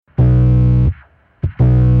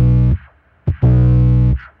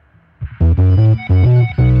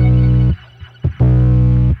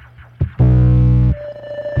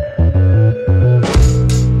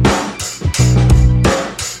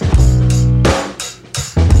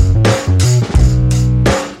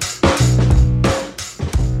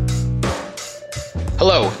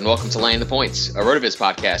welcome to Laying the Points, a RotoViz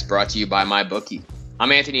podcast brought to you by MyBookie.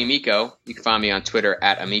 I'm Anthony Amico. You can find me on Twitter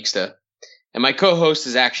at Amixta. And my co-host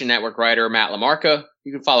is Action Network writer Matt LaMarca.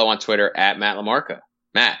 You can follow on Twitter at Matt LaMarca.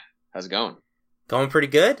 Matt, how's it going? Going pretty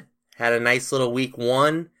good. Had a nice little week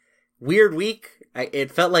one. Weird week.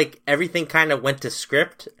 It felt like everything kind of went to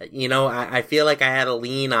script. I feel like I had a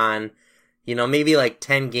lean on, maybe like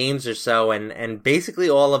 10 games or so, and basically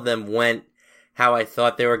all of them went how I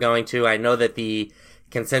thought they were going to. I know that the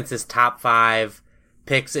consensus top 5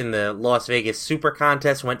 picks in the Las Vegas Super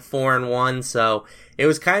Contest went 4-1, so it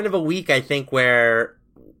was kind of a week, I think, where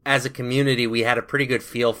as a community we had a pretty good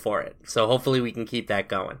feel for it. So hopefully we can keep that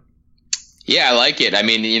going. Yeah, I like it. I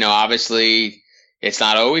mean, obviously it's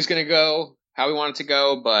not always going to go how we want it to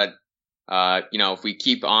go, but if we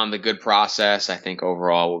keep on the good process, I think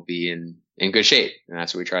overall we'll be in good shape, and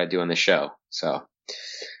that's what we try to do on this show. So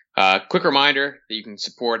quick reminder that you can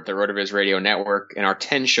support the RotoViz Radio Network and our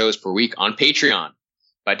 10 shows per week on Patreon.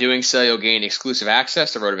 By doing so, you'll gain exclusive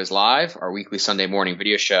access to RotoViz Live, our weekly Sunday morning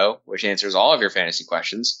video show, which answers all of your fantasy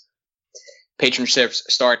questions. Patronships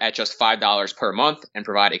start at just $5 per month and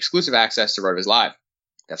provide exclusive access to RotoViz Live.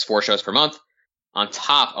 That's 4 shows per month on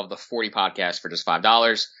top of the 40 podcasts for just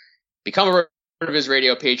 $5. Become a RotoViz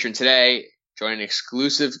Radio patron today. Join an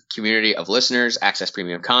exclusive community of listeners, access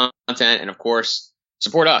premium content, and of course,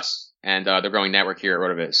 support us and the growing network here at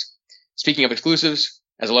RotoViz. Speaking of exclusives,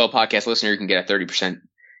 as a loyal podcast listener, you can get a 30%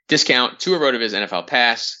 discount to a RotoViz NFL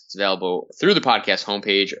Pass. It's available through the podcast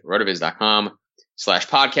homepage,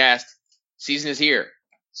 rotoviz.com/podcast. Season is here.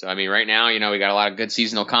 So, right now, we got a lot of good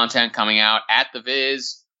seasonal content coming out at the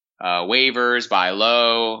Viz, waivers, buy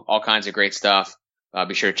low, all kinds of great stuff.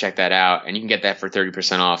 Be sure to check that out. And you can get that for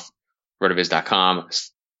 30% off,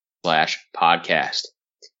 rotoviz.com/podcast.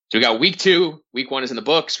 So we got week 2. Week 1 is in the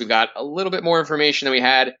books. We've got a little bit more information than we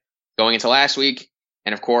had going into last week.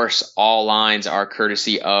 And of course, all lines are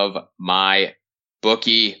courtesy of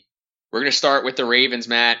MyBookie. We're going to start with the Ravens,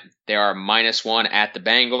 Matt. They are -1 at the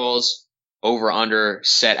Bengals. Over under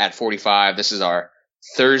set at 45. This is our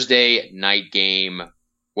Thursday night game.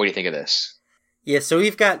 What do you think of this? Yeah, so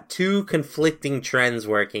we've got 2 conflicting trends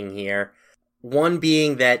working here. One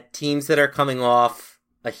being that teams that are coming off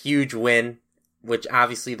a huge win, which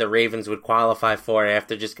obviously the Ravens would qualify for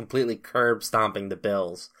after just completely curb stomping the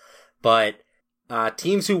Bills. But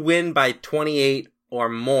teams who win by 28 or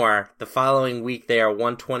more, the following week they are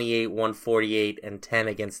 128, 148, and 10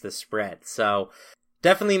 against the spread. So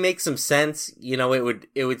definitely makes some sense.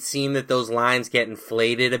 It would seem that those lines get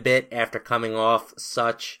inflated a bit after coming off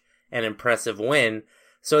such an impressive win.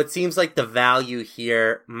 So it seems like the value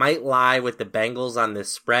here might lie with the Bengals on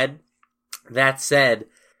this spread. That said,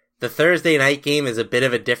 the Thursday night game is a bit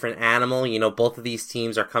of a different animal. Both of these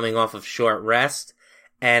teams are coming off of short rest,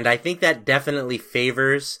 and I think that definitely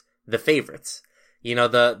favors the favorites.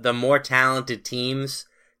 The more talented teams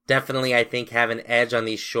definitely, I think, have an edge on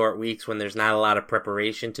these short weeks when there's not a lot of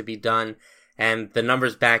preparation to be done, and the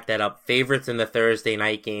numbers back that up. Favorites in the Thursday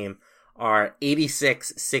night game are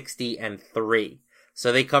 86, 60, and 3.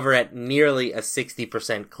 So they cover at nearly a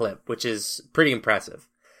 60% clip, which is pretty impressive.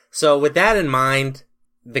 So with that in mind,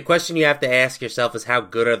 the question you have to ask yourself is how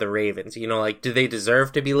good are the Ravens? Do they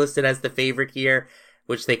deserve to be listed as the favorite here,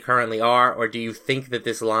 which they currently are, or do you think that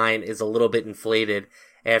this line is a little bit inflated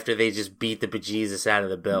after they just beat the bejesus out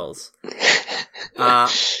of the Bills?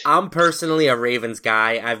 I'm personally a Ravens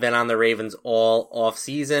guy. I've been on the Ravens all off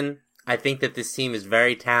season. I think that this team is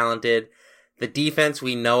very talented. The defense,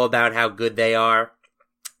 we know about how good they are.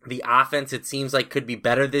 The offense, it seems like, could be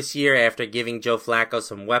better this year after giving Joe Flacco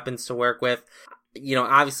some weapons to work with.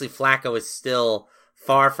 Obviously Flacco is still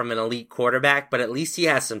far from an elite quarterback, but at least he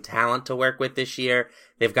has some talent to work with this year.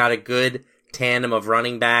 They've got a good tandem of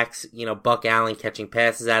running backs, Buck Allen catching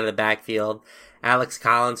passes out of the backfield, Alex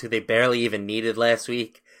Collins, who they barely even needed last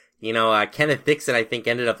week. Kenneth Dixon, I think,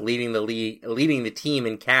 ended up leading the team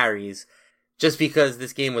in carries just because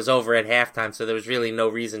this game was over at halftime, so there was really no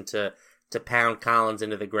reason to pound Collins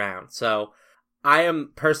into the ground. So I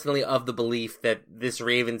am personally of the belief that this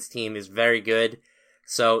Ravens team is very good.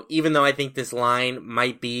 So even though I think this line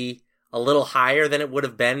might be a little higher than it would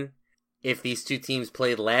have been if these 2 teams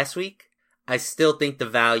played last week, I still think the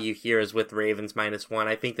value here is with Ravens -1.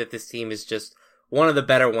 I think that this team is just one of the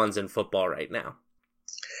better ones in football right now.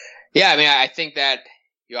 Yeah, I think that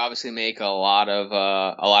you obviously make a lot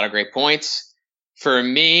of great points. For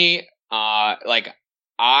me, I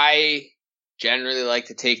generally like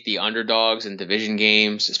to take the underdogs in division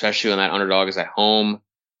games, especially when that underdog is at home.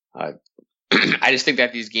 I just think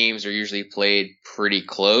that these games are usually played pretty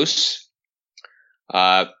close.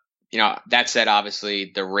 That said,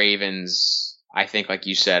 obviously the Ravens I think, like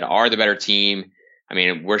you said, are the better team. I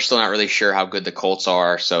mean, we're still not really sure how good the Colts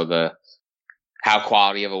are, so how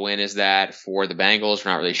quality of a win is that for the Bengals?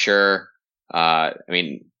 We're not really sure. I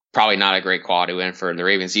mean, probably not a great quality win for the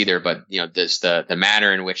Ravens either, but the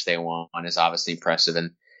manner in which they won is obviously impressive,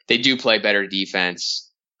 and they do play better defense.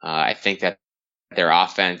 I think that their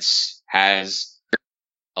offense has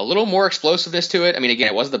a little more explosiveness to it. I mean, again,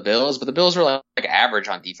 it was the Bills, but the Bills were like average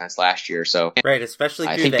on defense last year, so right, especially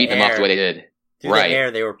I through think the beating them up the way they did. Through the air,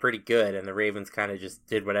 they were pretty good, and the Ravens kind of just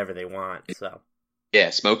did whatever they want. So yeah,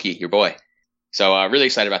 Smokey, your boy. So really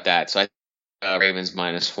excited about that. So Ravens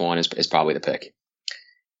 -1 is probably the pick.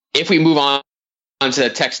 If we move on to the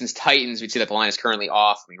Texans-Titans, we'd see that the line is currently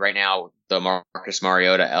off. I mean, right now, the Marcus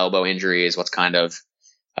Mariota elbow injury is what's kind of,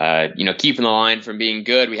 keeping the line from being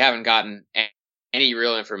good. We haven't gotten any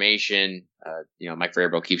real information. Mike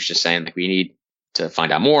Vrabel keeps just saying like we need to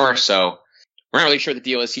find out more. So we're not really sure what the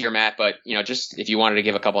deal is here, Matt. But just if you wanted to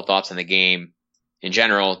give a couple of thoughts on the game in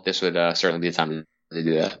general, this would certainly be the time to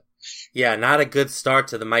do that. Yeah, not a good start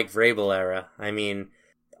to the Mike Vrabel era. I mean,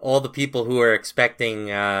 all the people who are expecting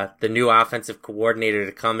the new offensive coordinator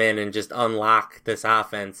to come in and just unlock this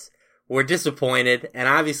offense were disappointed. And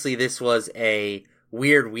obviously this was a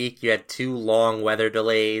weird week. You had 2 long weather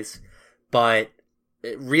delays, but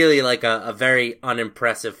really like a very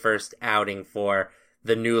unimpressive first outing for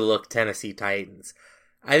the new look Tennessee Titans.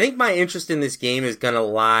 I think my interest in this game is going to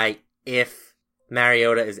lie if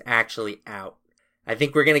Mariota is actually out. I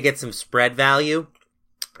think we're going to get some spread value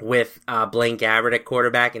with Blaine Gabbert at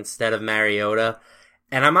quarterback instead of Mariota.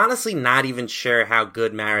 And I'm honestly not even sure how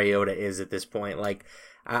good Mariota is at this point. Like,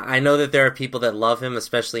 I know that there are people that love him,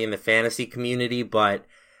 especially in the fantasy community, but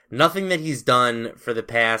nothing that he's done for the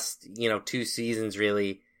past, 2 seasons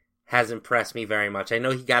really has impressed me very much. I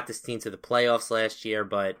know he got this team to the playoffs last year,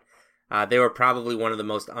 but they were probably one of the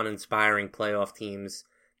most uninspiring playoff teams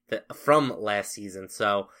from last season.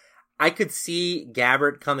 So I could see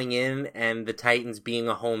Gabbert coming in and the Titans being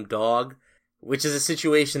a home dog, which is a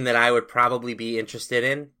situation that I would probably be interested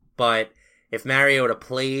in. But if Mariota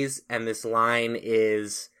plays and this line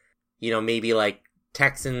is, maybe like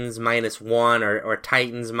Texans -1 or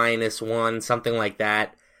Titans -1, something like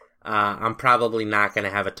that, I'm probably not going to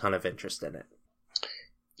have a ton of interest in it.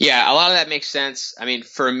 Yeah, a lot of that makes sense. I mean,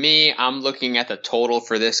 for me, I'm looking at the total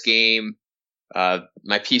for this game.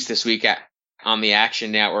 My piece this week on the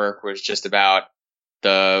Action Network was just about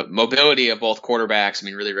the mobility of both quarterbacks. I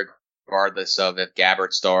mean, really regardless of if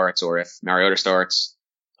Gabbert starts or if Mariota starts,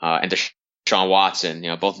 and Deshaun Watson,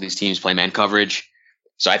 both of these teams play man coverage.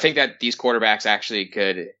 So I think that these quarterbacks actually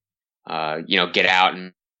could, get out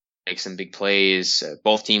and make some big plays.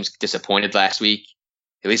 Both teams disappointed last week,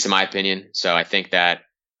 at least in my opinion. So I think that,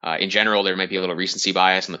 in general, there might be a little recency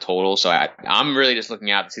bias in the total. So I'm really just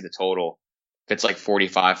looking out to see the total. If it's like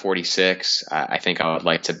 45, 46, I think I would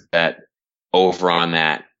like to bet over on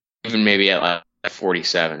that. Even maybe at like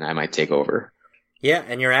 47, I might take over. Yeah,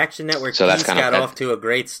 and your Action Network piece got off to a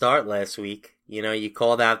great start last week. You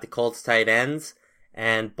called out the Colts tight ends,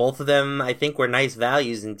 and both of them, I think, were nice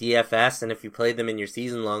values in DFS, and if you played them in your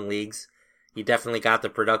season-long leagues, you definitely got the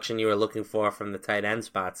production you were looking for from the tight end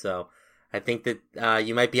spot. So I think that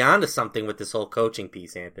you might be onto something with this whole coaching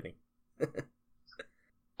piece, Anthony.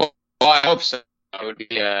 Well, I hope so. It would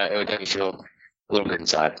definitely feel a little bit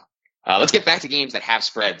inside. Let's get back to games that have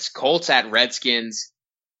spreads. Colts at Redskins.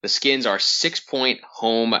 The Skins are 6-point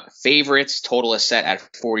home favorites. Total is set at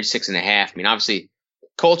 46.5. I mean, obviously,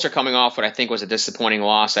 Colts are coming off what I think was a disappointing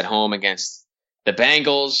loss at home against the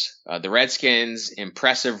Bengals. The Redskins,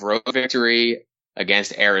 impressive road victory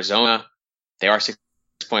against Arizona. They are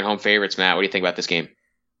 6-point home favorites, Matt. What do you think about this game?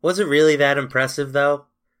 Was it really that impressive, though?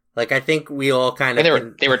 Like, I think we all kind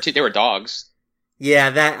of... They were dogs.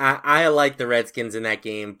 Yeah, I like the Redskins in that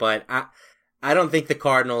game, but I don't think the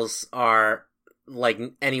Cardinals are like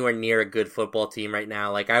anywhere near a good football team right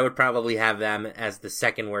now. Like, I would probably have them as the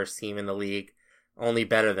second worst team in the league, only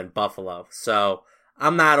better than Buffalo. So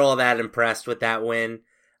I'm not all that impressed with that win.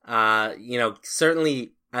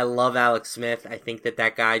 Certainly I love Alex Smith. I think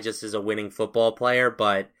that guy just is a winning football player,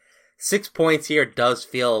 but 6 points here does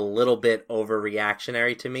feel a little bit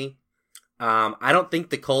overreactionary to me. I don't think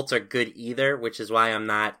the Colts are good either, which is why I'm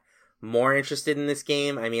not more interested in this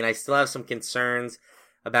game. I mean, I still have some concerns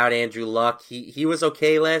about Andrew Luck. He was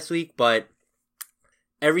okay last week, but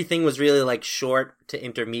everything was really like short to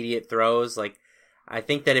intermediate throws. Like, I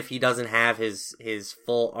think that if he doesn't have his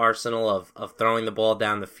full arsenal of throwing the ball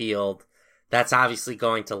down the field, that's obviously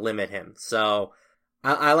going to limit him. So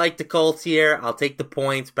I like the Colts here. I'll take the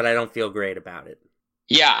points, but I don't feel great about it.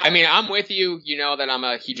 Yeah, I mean, I'm with you. You know that I'm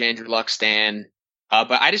a huge Andrew Luck stan.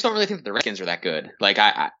 But I just don't really think that the Redskins are that good. Like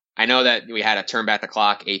I know that we had a turn back the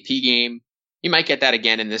clock AP game. You might get that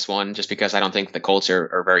again in this one, just because I don't think the Colts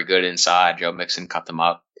are very good inside. Joe Mixon cut them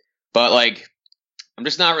up, but like I'm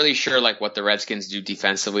just not really sure like what the Redskins do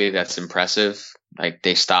defensively that's impressive. Like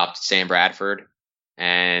they stopped Sam Bradford,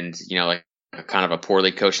 and like kind of a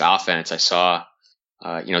poorly coached offense. I saw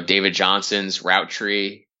David Johnson's route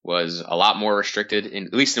tree was a lot more restricted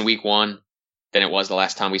at least in week 1 than it was the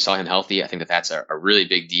last time we saw him healthy. I think that that's a really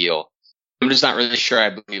big deal. I'm just not really sure I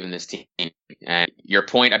believe in this team. And your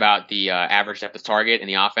point about the average depth of target in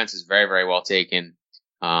the offense is very, very well taken.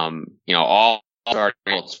 All our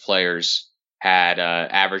players had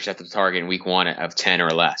average depth of target in week 1 of 10 or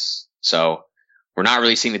less. So we're not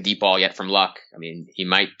really seeing the deep ball yet from Luck. I mean, he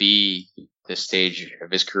might be at this stage of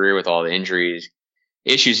his career with all the injuries,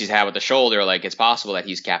 issues he's had with the shoulder. Like it's possible that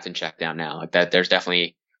he's captain checked down now. Like that, there's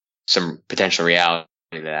definitely some potential reality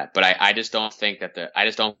to that. But I just don't think that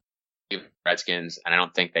Redskins, and I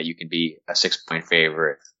don't think that you can be a 6-point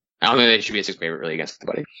favorite. I don't think they should be a 6 favorite really against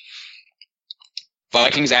anybody.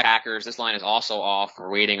 Vikings at Packers. This line is also off.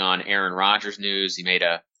 We're waiting on Aaron Rodgers news. He made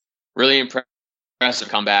a really impressive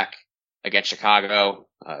comeback against Chicago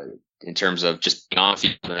in terms of just being on the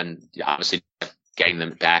field and obviously getting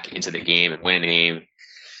them back into the game and winning the game.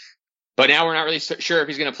 But now we're not really sure if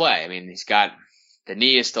he's going to play. I mean, he's got the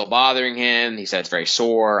knee is still bothering him. He said it's very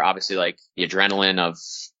sore. Obviously, like the adrenaline of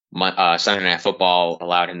Sunday Night Football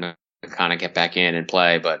allowed him to kind of get back in and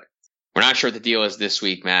play, but we're not sure what the deal is this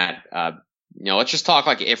week, Matt. Let's just talk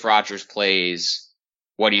like if Rodgers plays,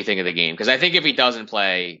 what do you think of the game? Because I think if he doesn't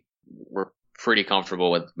play, we're pretty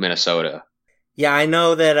comfortable with Minnesota. Yeah, I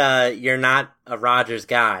know that you're not a Rodgers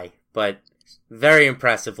guy, but very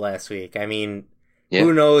impressive last week. I mean,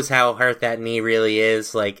 Who knows how hurt that knee really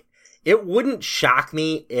is? Like, it wouldn't shock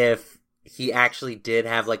me if he actually did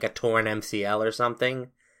have like a torn MCL or something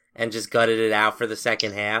and just gutted it out for the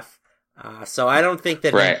second half. So I don't think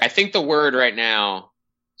that... Right. I think the word right now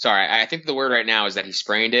is that he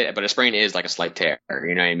sprained it, but a sprain is like a slight tear.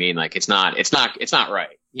 You know what I mean? Like it's not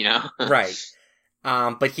right, Right.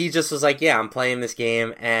 But he just was like, yeah, I'm playing this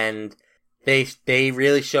game, and they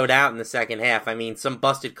really showed out in the second half. I mean, some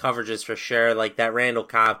busted coverages for sure, like that Randall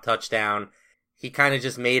Cobb touchdown. He kind of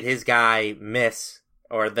just made his guy miss,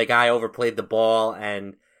 or the guy overplayed the ball,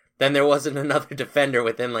 and then there wasn't another defender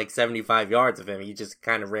within like 75 yards of him. He just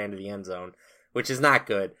kind of ran to the end zone, which is not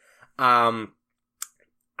good. I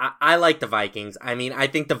like the Vikings. I mean, I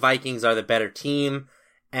think the Vikings are the better team,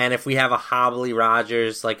 and if we have a hobbly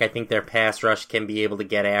Rodgers, like I think their pass rush can be able to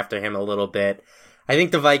get after him a little bit. I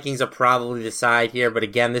think the Vikings are probably the side here, but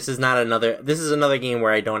again, this is another game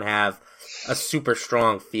where I don't have a super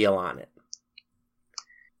strong feel on it.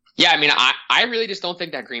 Yeah, I mean, I really just don't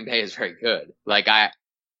think that Green Bay is very good. Like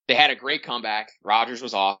they had a great comeback. Rodgers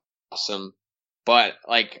was awesome, but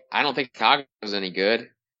like I don't think Chicago was any good,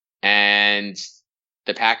 and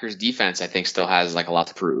the Packers defense I think still has like a lot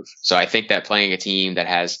to prove. So I think that playing a team that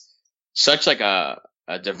has such like a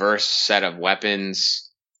diverse set of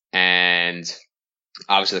weapons and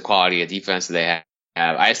obviously the quality of defense that they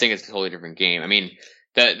have, I just think it's a totally different game. I mean,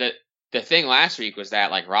 the thing last week was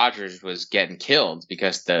that like Rodgers was getting killed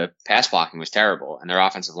because the pass blocking was terrible and their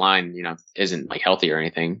offensive line, isn't like healthy or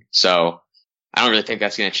anything. So I don't really think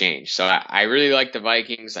that's going to change. So I really like the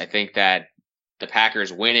Vikings. I think that the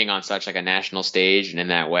Packers winning on such like a national stage and in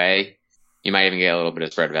that way, you might even get a little bit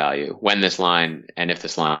of spread value when this line and if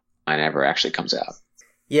this line ever actually comes out.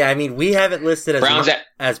 Yeah, I mean, we have it listed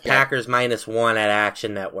as Packers -1 at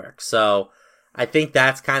Action Network. So I think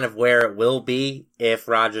that's kind of where it will be if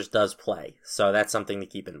Rodgers does play. So that's something to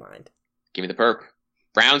keep in mind. Give me the perp.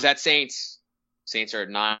 Browns at Saints. Saints are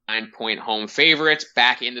 9-point home favorites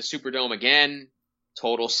back in the Superdome again.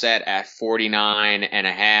 Total set at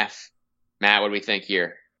 49.5. Matt, what do we think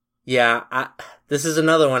here? Yeah, this is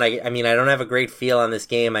another one. I mean, I don't have a great feel on this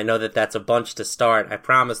game. I know that that's a bunch to start. I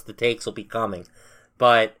promise the takes will be coming.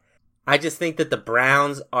 But I just think that the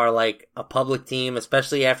Browns are like a public team,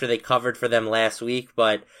 especially after they covered for them last week.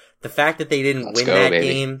 But the fact that they didn't win that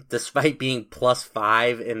game, despite being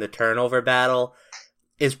 +5 in the turnover battle,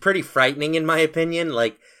 is pretty frightening in my opinion.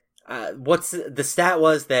 Like, what's the stat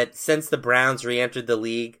was that since the Browns re-entered the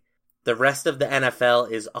league, the rest of the NFL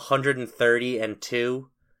is 130-2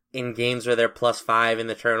 in games where they're +5 in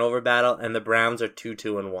the turnover battle, and the Browns are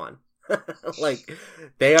 2-1. Like,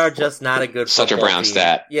 they are just not a good football Such a Brown team.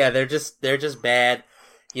 stat. Yeah, they're just bad.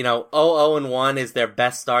 0-1 is their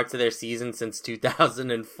best start to their season since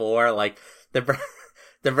 2004. Like, the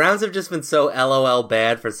Browns have just been so LOL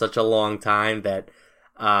bad for such a long time that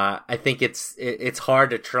I think it's hard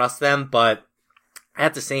to trust them. But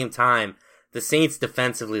at the same time, the Saints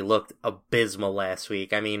defensively looked abysmal last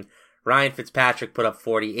week. I mean, Ryan Fitzpatrick put up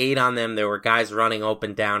 48 on them. There were guys running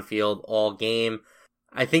open downfield all game.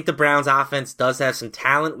 I think the Browns offense does have some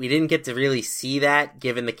talent. We didn't get to really see that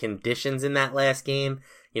given the conditions in that last game.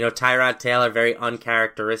 You know, Tyrod Taylor, very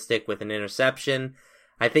uncharacteristic with an interception.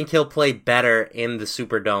 I think he'll play better in the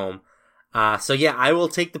Superdome. So yeah, I will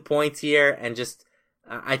take the points here and just,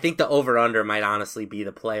 I think the over-under might honestly be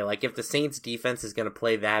the play. Like, if the Saints defense is going to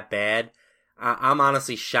play that bad, I'm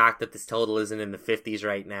honestly shocked that this total isn't in the 50s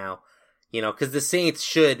right now. You know, because the Saints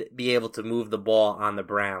should be able to move the ball on the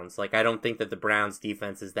Browns. Like, I don't think that the Browns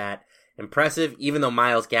defense is that impressive, even though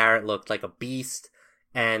Myles Garrett looked like a beast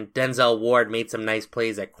and Denzel Ward made some nice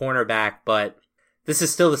plays at cornerback, but this is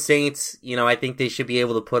still the Saints. You know, I think they should be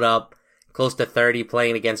able to put up close to 30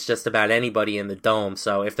 playing against just about anybody in the Dome.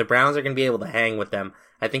 So if the Browns are going to be able to hang with them,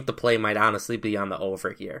 I think the play might honestly be on the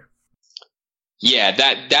over here. Yeah,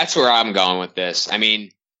 that's where I'm going with this. I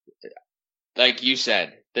mean, like you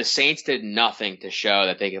said, the Saints did nothing to show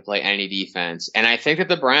that they could play any defense. And I think that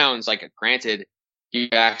the Browns, like, granted, Hugh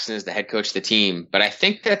Jackson is the head coach of the team, but I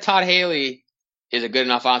think that Todd Haley is a good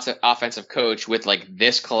enough offensive coach with, like,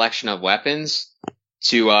 this collection of weapons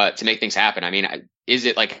to make things happen. I mean, is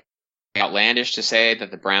it, like, outlandish to say that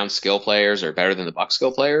the Browns skill players are better than the Bucs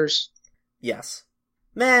skill players? Yes.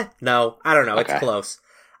 No, I don't know. Okay. It's close.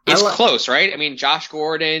 It's close, right? I mean, Josh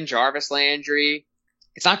Gordon, Jarvis Landry.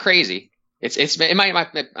 It's not crazy. It might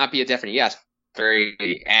not be a definite yes.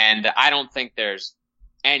 And I don't think there's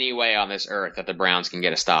any way on this earth that the Browns can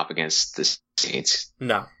get a stop against the Saints.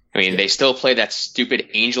 No. I mean, they still play that stupid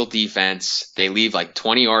angel defense. They leave like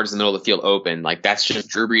 20 yards in the middle of the field open. Like, that's just,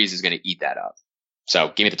 Drew Brees is going to eat that up.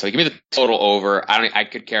 So give me the total over. I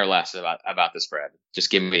could care less about the spread. Just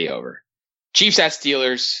give me the over. Chiefs at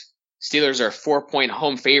Steelers. Steelers are 4-point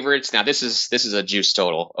home favorites. Now this is a juice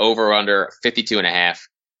total. Over under 52.5.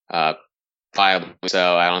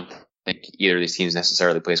 So I don't think either of these teams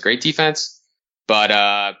necessarily plays great defense.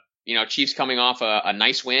 But you know, Chiefs coming off a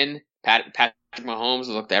nice win. Patrick Mahomes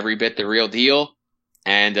looked every bit the real deal.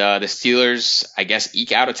 And the Steelers, I guess,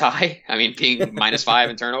 eke out a tie. I mean, being -5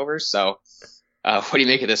 in turnovers. So what do you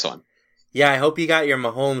make of this one? Yeah, I hope you got your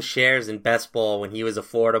Mahomes shares in best ball when he was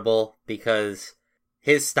affordable, because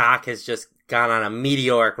his stock has just gone on a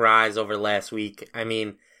meteoric rise over last week. I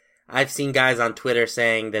mean, I've seen guys on Twitter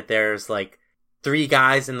saying that there's like 3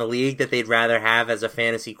 guys in the league that they'd rather have as a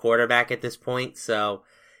fantasy quarterback at this point. So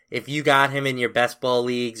if you got him in your best ball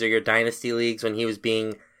leagues or your dynasty leagues when he was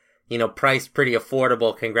being, you know, priced pretty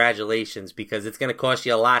affordable, congratulations, because it's going to cost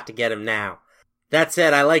you a lot to get him now. That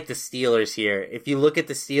said, I like the Steelers here. If you look at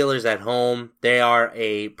the Steelers at home, they are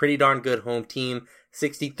a pretty darn good home team.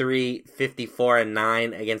 63, 54, and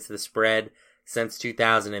 9 against the spread since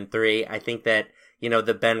 2003. I think that, you know,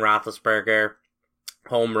 the Ben Roethlisberger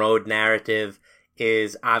home road narrative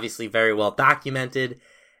is obviously very well documented.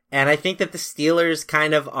 And I think that the Steelers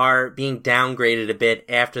kind of are being downgraded a bit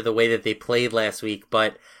after the way that they played last week.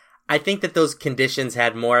 But I think that those conditions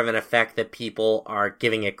had more of an effect that people are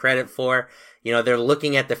giving it credit for. You know, they're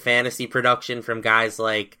looking at the fantasy production from guys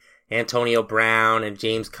like Antonio Brown and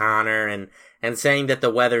James Conner and saying that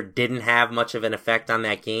the weather didn't have much of an effect on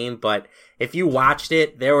that game. But if you watched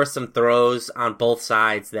it, there were some throws on both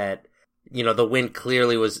sides that, you know, the wind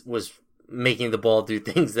clearly was making the ball do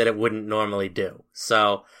things that it wouldn't normally do.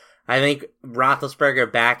 So I think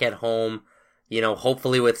Roethlisberger back at home, you know,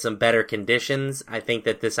 hopefully with some better conditions, I think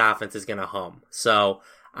that this offense is going to hum. So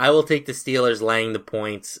I will take the Steelers laying the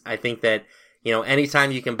points. I think that, you know,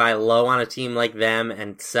 anytime you can buy low on a team like them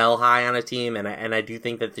and sell high on a team, and I do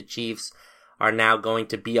think that the Chiefs are now going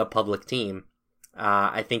to be a public team,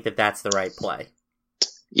 I think that that's the right play.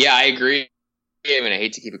 Yeah, I agree. I mean, I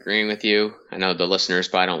hate to keep agreeing with you. I know the listeners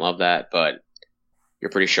probably don't love that, but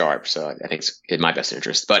you're pretty sharp, so I think it's in my best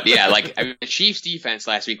interest. But yeah, like, I mean, the Chiefs' defense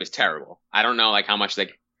last week was terrible. I don't know, like, how much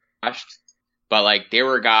they rushed, but, like, there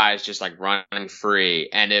were guys just, like, running free,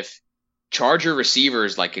 and if Charger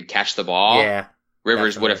receivers, like, could catch the ball, yeah,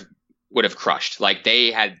 Rivers would have crushed. Like,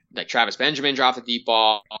 they had, like, Travis Benjamin drop the deep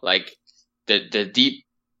ball. Like, the deep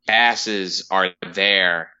passes are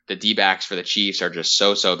there. The D-backs for the Chiefs are just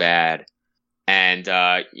so bad. And,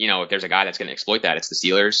 you know, if there's a guy that's going to exploit that, it's the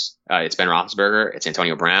Steelers. It's Ben Roethlisberger. It's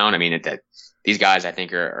Antonio Brown. I mean, these guys, I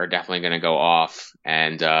think, are definitely going to go off.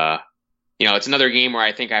 And, you know, it's another game where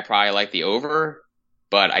I think I probably like the over,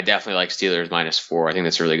 but I definitely like Steelers -4. I think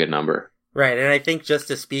that's a really good number. Right, and I think just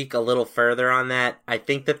to speak a little further on that, I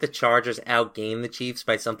think that the Chargers outgained the Chiefs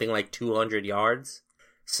by something like 200 yards.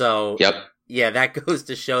 So, yep. Yeah, that goes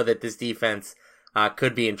to show that this defense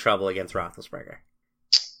could be in trouble against Roethlisberger.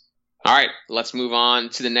 All right, let's move on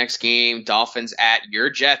to the next game. Dolphins at your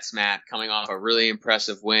Jets, Matt, coming off a really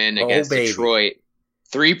impressive win Oh, against baby. Detroit.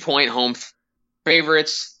 3-point home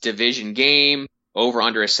favorites, division game, over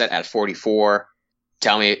under is set at 44.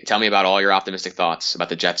 Tell me about all your optimistic thoughts about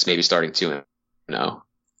the Jets maybe starting 2-0.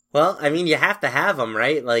 Well, I mean, you have to have them,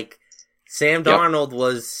 right? Like, Sam Yep. Darnold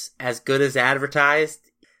was as good as advertised.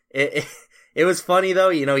 It was funny, though.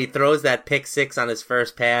 You know, he throws that pick six on his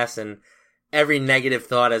first pass, and every negative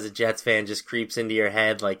thought as a Jets fan just creeps into your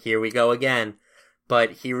head, like, here we go again.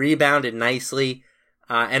 But he rebounded nicely.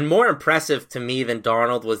 And more impressive to me than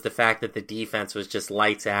Darnold was the fact that the defense was just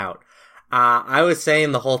lights out. I was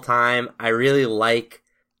saying the whole time, I really like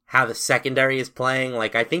how the secondary is playing.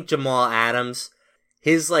 Like, I think Jamal Adams,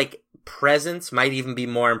 his, like, presence might even be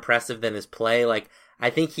more impressive than his play. Like, I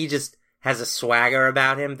think he just has a swagger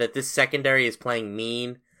about him that this secondary is playing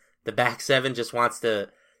mean. The back seven just wants to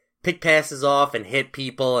pick passes off and hit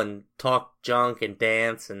people and talk junk and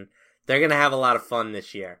dance, and they're going to have a lot of fun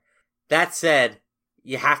this year. That said,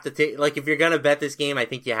 you have to take, like, if you're going to bet this game, I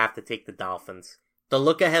think you have to take the Dolphins. The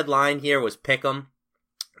look-ahead line here was pick 'em,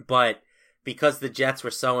 but because the Jets were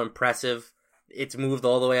so impressive, it's moved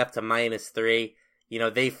all the way up to -3. You know,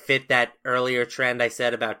 they fit that earlier trend I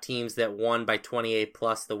said about teams that won by 28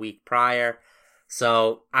 plus the week prior.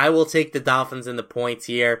 So I will take the Dolphins in the points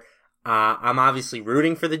here. I'm obviously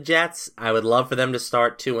rooting for the Jets. I would love for them to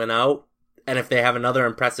start 2-0. And if they have another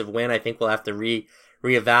impressive win, I think we'll have to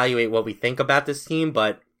reevaluate what we think about this team.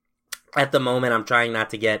 But at the moment, I'm trying not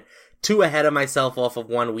to get too ahead of myself off of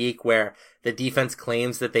 1 week where the defense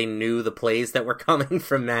claims that they knew the plays that were coming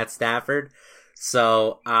from Matt Stafford.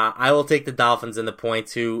 So I will take the Dolphins in the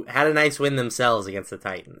points, who had a nice win themselves against the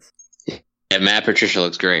Titans. Yeah, Matt Patricia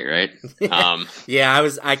looks great, right? Yeah,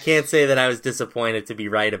 I can't say that I was disappointed to be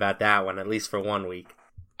right about that one, at least for 1 week.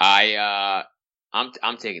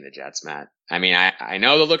 I'm taking the Jets, Matt. I mean, I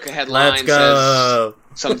know the look ahead Let's line go.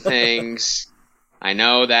 says some things. I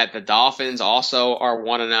know that the Dolphins also are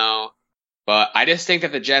 1-0, but I just think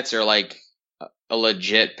that the Jets are like a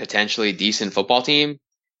legit, potentially decent football team,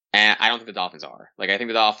 and I don't think the Dolphins are. Like, I think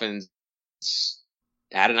the Dolphins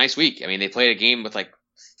had a nice week. I mean, they played a game with like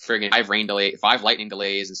friggin' 5 lightning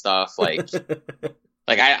delays and stuff. Like,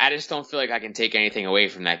 I just don't feel like I can take anything away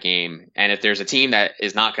from that game. And if there's a team that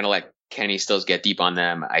is not going to let Kenny Stills get deep on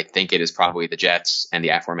them, I think it is probably the Jets and the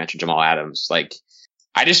aforementioned Jamal Adams. Like,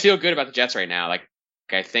 I just feel good about the Jets right now. Like,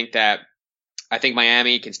 I think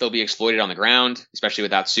Miami can still be exploited on the ground, especially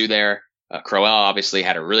without Sue there. Crowell obviously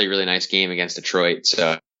had a really, really nice game against Detroit.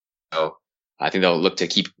 So I think they'll look to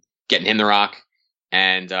keep getting him the rock.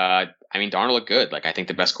 And, I mean, Darnold looked good. Like, I think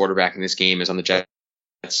the best quarterback in this game is on the Jets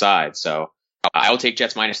side. So I will take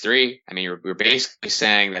Jets -3. I mean, we're basically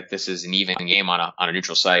saying that this is an even game on a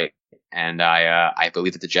neutral site. And I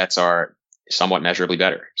believe that the Jets are somewhat measurably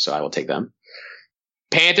better. So I will take them.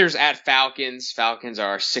 Panthers at Falcons. Falcons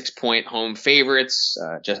are 6-point home favorites.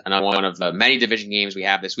 Just another one of the many division games we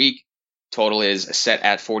have this week. Total is set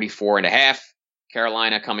at 44.5.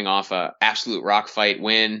 Carolina coming off a absolute rock fight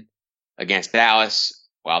win against Dallas,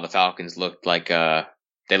 while the Falcons looked like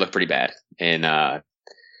they looked pretty bad in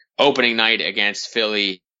opening night against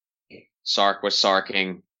Philly. Sark was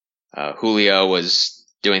sarking. Julio was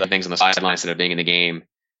doing things on the sideline instead of being in the game.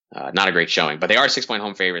 Not a great showing, but they are 6-point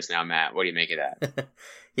home favorites now, Matt. What do you make of that?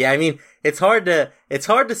 Yeah, I mean, it's hard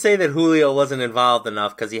to say that Julio wasn't involved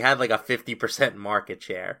enough because he had like a 50% market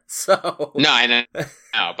share. So No, I know.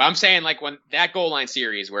 No, but I'm saying, like, when that goal line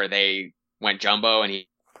series where they went jumbo and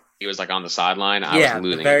he was like on the sideline, I was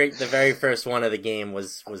losing. The very first one of the game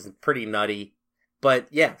was pretty nutty. But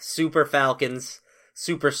yeah, super Falcons,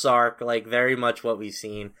 super Sark, like very much what we've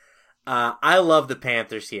seen. I love the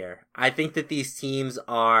Panthers here. I think that these teams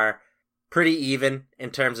are pretty even in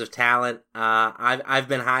terms of talent. I've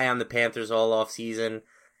been high on the Panthers all off season,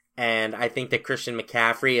 and I think that Christian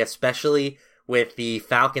McCaffrey, especially with the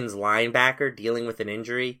Falcons linebacker dealing with an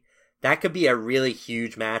injury, that could be a really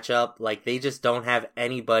huge matchup. Like, they just don't have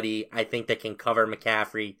anybody, I think, that can cover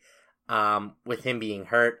McCaffrey with him being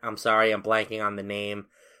hurt. I'm sorry, I'm blanking on the name,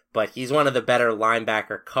 but he's one of the better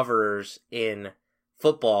linebacker coverers in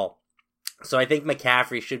football. So I think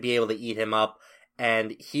McCaffrey should be able to eat him up,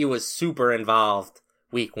 and he was super involved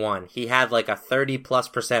week 1. He had like a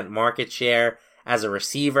 30+% market share as a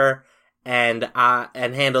receiver, and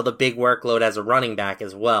handled a big workload as a running back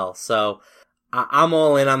as well. So I'm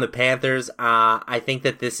all in on the Panthers. I think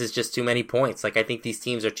that this is just too many points. Like, I think these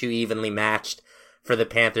teams are too evenly matched for the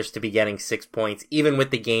Panthers to be getting 6 points, even with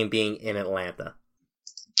the game being in Atlanta.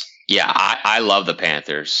 Yeah, I love the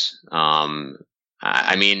Panthers.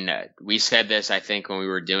 I mean, we said this, I think, when we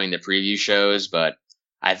were doing the preview shows, but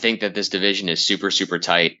I think that this division is super, super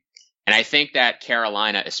tight. And I think that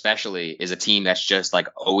Carolina especially is a team that's just like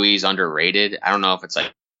always underrated. I don't know if it's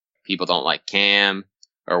like people don't like Cam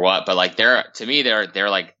or what, but like they're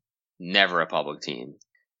like never a public team.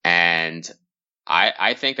 And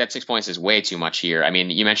I think that 6 points is way too much here. I mean,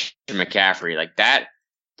 you mentioned McCaffrey, like that,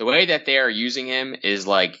 the way that they are using him is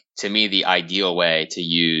like, to me, the ideal way to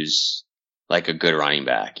use like a good running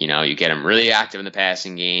back. You get him really active in the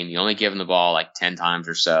passing game. You only give him the ball like 10 times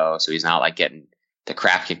or so he's not like getting the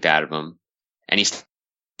crap kicked out of him. And he's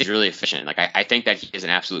really efficient. Like I think that he is an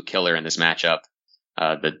absolute killer in this matchup.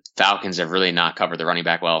 The Falcons have really not covered the running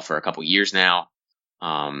back well for a couple years now.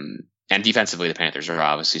 And defensively, the Panthers are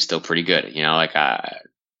obviously still pretty good. They're a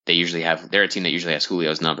team that usually has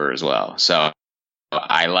Julio's number as well. So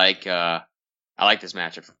I like this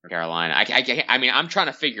matchup for Carolina. I mean, I'm trying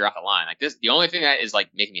to figure out the line. Like this, the only thing that is like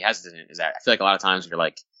making me hesitant is that I feel like a lot of times you're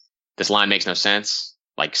like, this line makes no sense.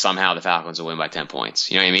 Like somehow the Falcons will win by 10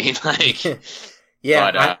 points. You know what I mean? Like,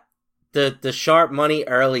 yeah. But, the sharp money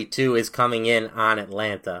early too is coming in on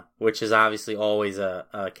Atlanta, which is obviously always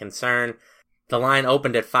a concern. The line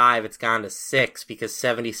opened at 5, it's gone to 6 because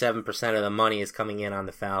 77% of the money is coming in on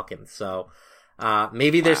the Falcons. So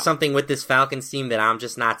maybe there's something with this Falcons team that I'm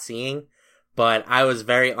just not seeing, but I was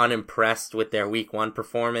very unimpressed with their week 1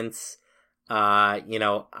 performance.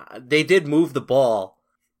 They did move the ball,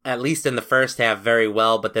 at least in the first half, very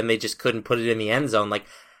well, but then they just couldn't put it in the end zone. Like,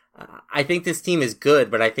 I think this team is good,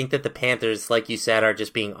 but I think that the Panthers, like you said, are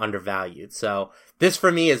just being undervalued. So this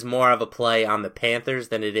for me is more of a play on the Panthers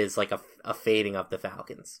than it is like a fading of the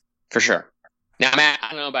Falcons. For sure. Now, Matt, I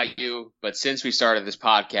don't know about you, but since we started this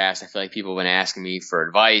podcast, I feel like people have been asking me for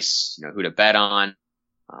advice, who to bet on,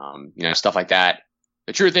 stuff like that.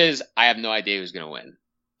 The truth is, I have no idea who's going to win.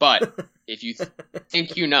 But if you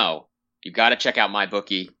think you got to check out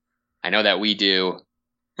MyBookie. I know that we do.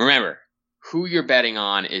 Remember, who you're betting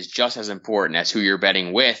on is just as important as who you're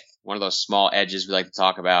betting with. One of those small edges we like to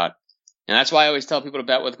talk about. And that's why I always tell people to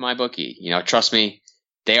bet with MyBookie. Trust me,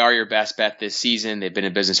 they are your best bet this season. They've been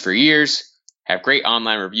in business for years, have great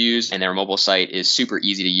online reviews, and their mobile site is super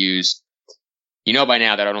easy to use. By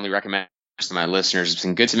now that I would only recommend to my listeners. It's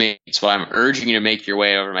been good to me. So I'm urging you to make your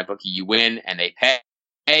way over to MyBookie. You win, and they pay,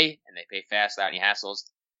 and they pay fast without any hassles.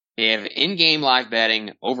 They have in-game live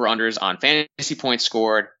betting, over-unders on fantasy points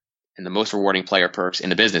scored, and the most rewarding player perks in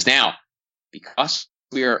the business. Now, because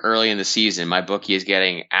we are early in the season, MyBookie is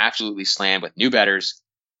getting absolutely slammed with new bettors,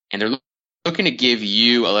 and they're looking to give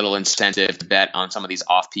you a little incentive to bet on some of these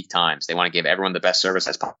off-peak times. They want to give everyone the best service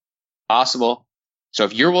as possible. So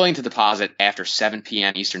if you're willing to deposit after 7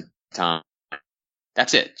 p.m. Eastern time,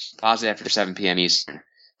 that's it. Deposit after 7 p.m. Eastern.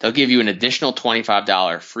 They'll give you an additional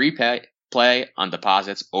 $25 free play on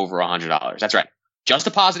deposits over $100. That's right. Just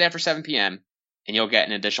deposit after 7 p.m. and you'll get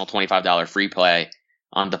an additional $25 free play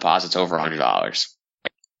on deposits over $100.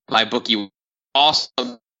 MyBookie will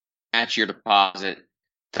also match your deposit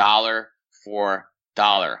dollar for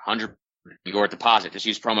dollar, 100 your deposit. Just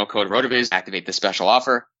use promo code RotoViz to activate this special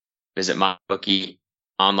offer. Visit MyBookie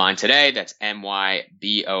online today. That's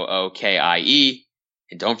MyBookie.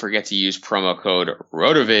 And don't forget to use promo code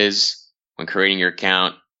RotoViz when creating your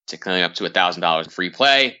account to claim up to $1,000 in free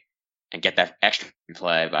play and get that extra free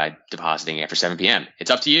play by depositing after 7 p.m.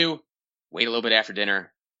 It's up to you. Wait a little bit after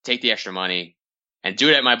dinner, take the extra money, and do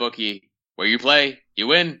it at MyBookie, where you play, you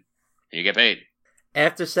win, and you get paid.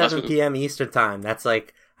 After 7 p.m. Eastern time, that's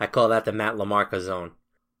like, I call that the Matt LaMarca zone.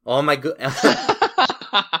 All my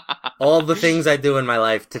all the things I do in my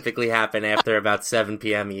life typically happen after about 7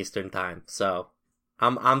 p.m. Eastern time. So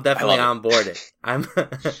I'm definitely on board.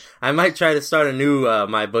 I might try to start a new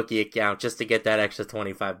MyBookie account just to get that extra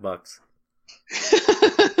 $25.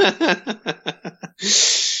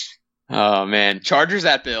 Oh man, Chargers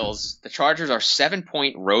at Bills. The Chargers are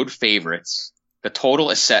 7-point road favorites. The total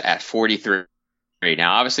is set at 43.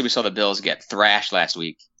 Now, obviously, we saw the Bills get thrashed last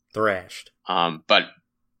week. Thrashed. But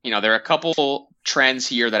there are a couple trends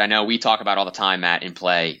here that I know we talk about all the time, Matt, in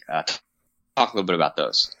play. Talk a little bit about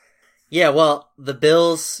those. Yeah, well, the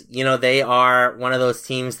Bills, they are one of those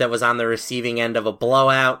teams that was on the receiving end of a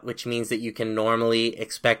blowout, which means that you can normally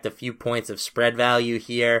expect a few points of spread value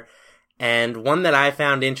here. And one that I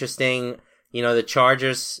found interesting, the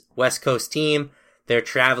Chargers, West Coast team, they're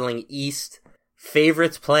traveling east.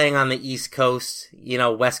 Favorites playing on the East Coast,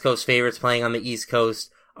 West Coast favorites playing on the East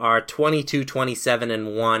Coast are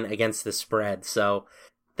 22-27-1 against the spread. So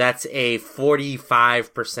that's a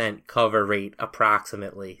 45% cover rate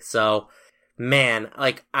approximately. So, man,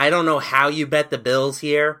 I don't know how you bet the Bills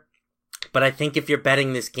here, but I think if you're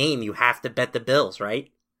betting this game, you have to bet the Bills, right?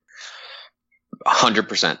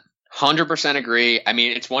 100%. 100% agree. I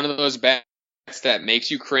mean, it's one of those bets that makes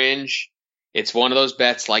you cringe. It's one of those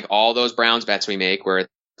bets like all those Browns bets we make where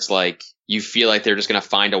it's like you feel like they're just going to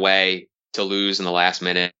find a way to lose in the last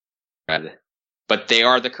minute. But they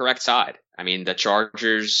are the correct side. I mean, the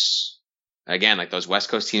Chargers, again, like those West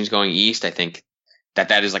Coast teams going east, I think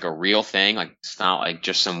that is like a real thing. Like it's not like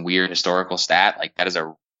just some weird historical stat. Like that is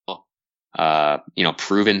a real,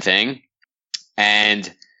 proven thing.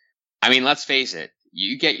 And I mean, let's face it.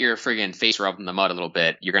 You get your friggin' face rubbed in the mud a little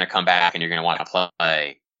bit, you're going to come back and you're going to want to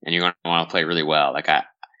play, and you're going to want to play really well.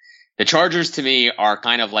 The Chargers to me are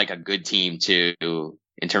kind of like a good team too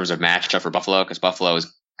in terms of matchup for Buffalo, because Buffalo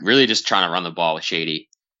is really just trying to run the ball with Shady.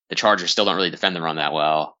 The Chargers still don't really defend the run that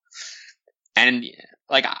well, and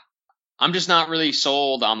like I'm just not really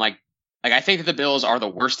sold on like I think that the Bills are the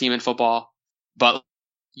worst team in football, but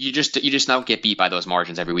you just don't get beat by those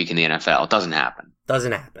margins every week in the NFL. It doesn't happen.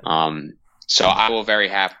 Doesn't happen. So I will very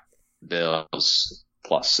happy Bills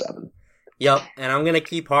 +7. Yep, and I'm going to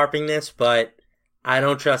keep harping this, but I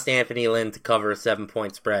don't trust Anthony Lynn to cover a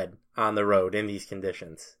 7-point spread on the road in these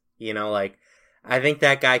conditions. I think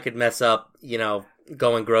that guy could mess up,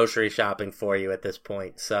 going grocery shopping for you at this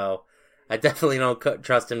point. So I definitely don't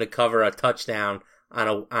trust him to cover a touchdown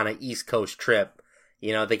on a East Coast trip.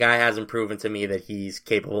 The guy hasn't proven to me that he's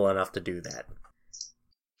capable enough to do that.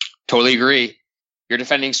 Totally agree. Your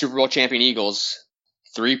defending Super Bowl champion Eagles,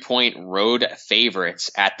 3-point road favorites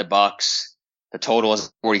at the Bucks. The total is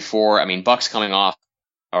 44. I mean, Bucks coming off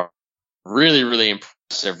are really, really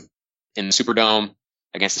impressive in the Superdome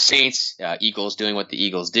against the Saints. Eagles doing what the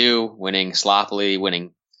Eagles do, winning sloppily,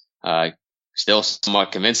 winning still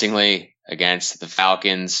somewhat convincingly against the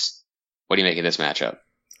Falcons. What do you make of this matchup?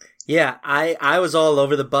 Yeah, I was all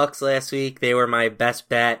over the Bucks last week. They were my best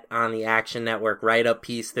bet on the Action Network write-up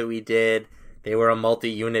piece that we did. They were a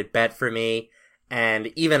multi-unit bet for me,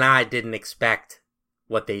 and even I didn't expect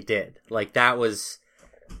what they did. Like, that was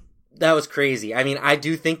crazy. I mean, I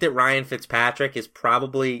do think that Ryan Fitzpatrick is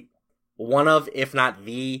probably one of, if not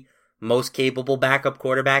the most capable backup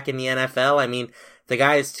quarterback in the NFL. I mean, the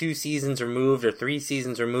guy is 2 seasons removed or 3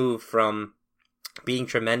 seasons removed from being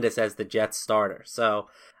tremendous as the Jets starter. So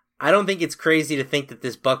I don't think it's crazy to think that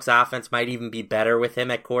this Bucks offense might even be better with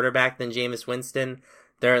him at quarterback than Jameis Winston.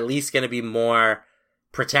 They're at least going to be more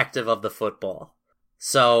protective of the football.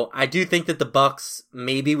 So I do think that the Bucks,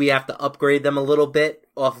 maybe we have to upgrade them a little bit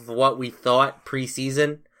off of what we thought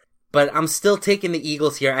preseason. But I'm still taking the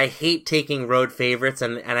Eagles here. I hate taking road favorites,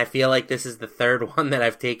 and I feel like this is the third one that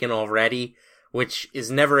I've taken already, which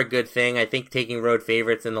is never a good thing. I think taking road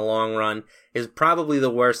favorites in the long run is probably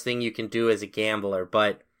the worst thing you can do as a gambler.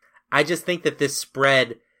 But I just think that this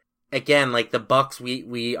spread, again, like the Bucks,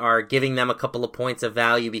 we are giving them a couple of points of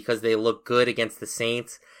value because they look good against the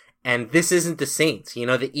Saints. And this isn't the Saints.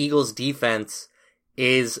 The Eagles' defense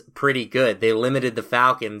is pretty good. They limited the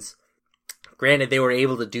Falcons. Granted, they were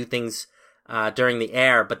able to do things during the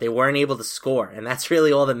air, but they weren't able to score. And that's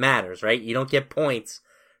really all that matters, right? You don't get points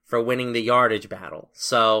for winning the yardage battle.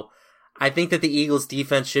 So I think that the Eagles'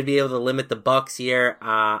 defense should be able to limit the Bucks here.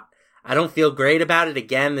 I don't feel great about it.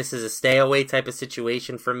 Again, this is a stay away type of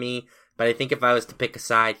situation for me. But I think if I was to pick a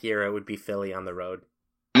side here, it would be Philly on the road.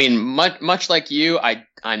 I mean, much like you,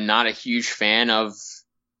 I'm not a huge fan of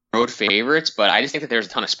road favorites, but I just think that there's a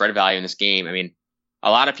ton of spread value in this game. I mean, a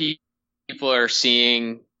lot of people are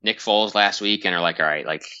seeing Nick Foles last week and are like, all right,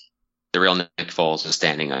 like the real Nick Foles is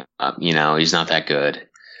standing up. He's not that good.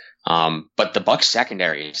 But the Bucs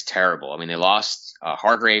secondary is terrible. I mean, they lost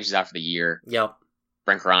Hargraves is out for the year. Yep.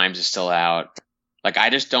 Brent Grimes is still out. Like, I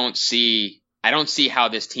don't see how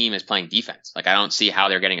this team is playing defense. Like, I don't see how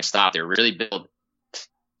they're getting a stop. They're really built to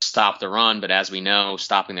stop the run, but as we know,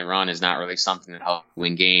 stopping the run is not really something that helps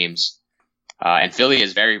win games. And Philly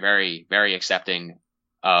is very, very, very accepting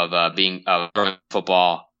of being throwing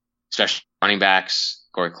football, especially running backs,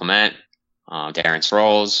 Corey Clement, Darren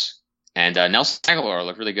Sproles, and Nelson Aguilar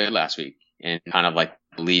looked really good last week in kind of like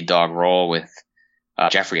the lead dog role with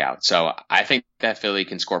Jeffrey out. So I think that Philly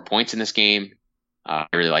can score points in this game. I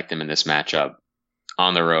really like them in this matchup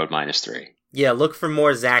on the road -3. Yeah, look for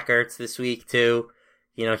more Zach Ertz this week too.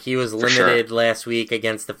 He was limited last week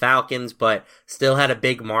against the Falcons, but still had a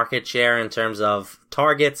big market share in terms of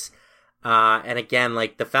targets. And again,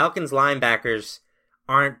 like the Falcons linebackers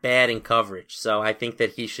aren't bad in coverage, so I think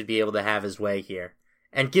that he should be able to have his way here.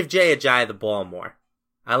 And give Jay Ajayi the ball more.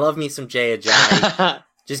 I love me some Jay Ajayi.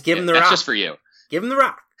 Just give him the rock. That's just for you. Give him the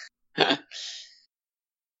rock.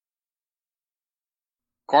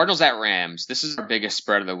 Cardinals at Rams. This is our biggest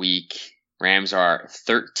spread of the week. Rams are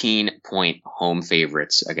 13-point home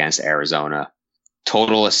favorites against Arizona.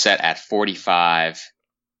 Total is set at 45.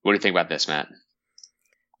 What do you think about this, Matt?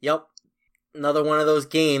 Yep. Another one of those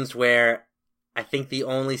games where I think the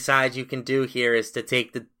only side you can do here is to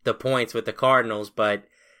take the points with the Cardinals, but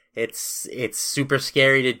it's super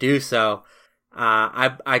scary to do so.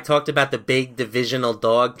 I talked about the big divisional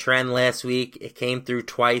dog trend last week. It came through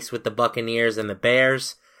twice with the Buccaneers and the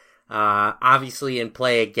Bears. Obviously in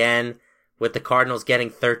play again with the Cardinals getting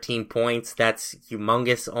 13 points. That's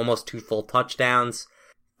humongous, almost 2 full touchdowns.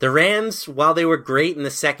 The Rams, while they were great in the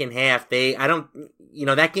second half,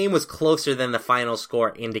 that game was closer than the final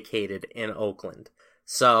score indicated in Oakland.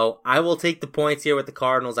 So I will take the points here with the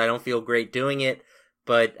Cardinals. I don't feel great doing it,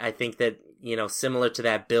 but I think that, similar to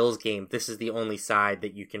that Bills game, this is the only side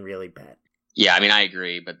that you can really bet. Yeah, I mean, I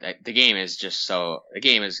agree, but the game is the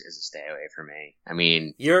game is a stay away for me. I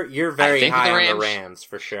mean, you're very high on the Rams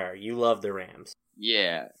for sure. You love the Rams.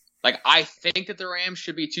 Yeah. I think that the Rams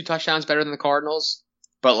should be 2 touchdowns better than the Cardinals,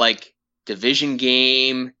 but division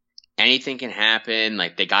game, anything can happen.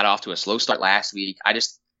 They got off to a slow start last week. I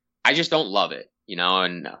just don't love it,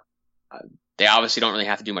 and they obviously don't really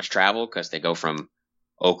have to do much travel because they go from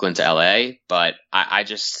Oakland to LA, but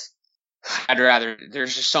I'd rather,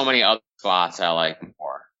 there's just so many other spots I like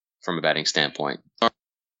more from a betting standpoint.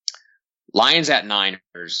 Lions at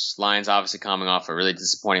Niners. Lions obviously coming off a really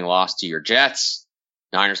disappointing loss to your Jets.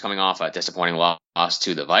 Niners coming off a disappointing loss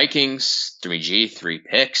to the Vikings. Jimmy G, 3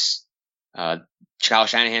 picks. Kyle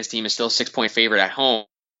Shanahan's team is still 6-point favorite at home.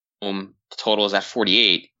 The total is at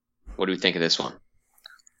 48. What do you think of this one?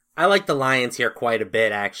 I like the Lions here quite a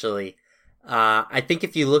bit, actually. I think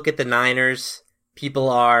if you look at the Niners, people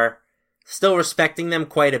are still respecting them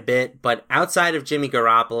quite a bit, but outside of Jimmy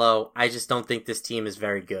Garoppolo, I just don't think this team is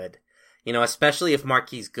very good. Especially if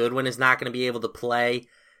Marquise Goodwin is not going to be able to play.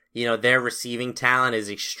 Their receiving talent is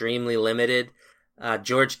extremely limited.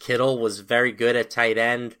 George Kittle was very good at tight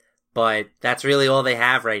end, but that's really all they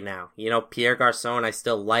have right now. Pierre Garçon I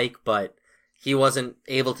still like, but he wasn't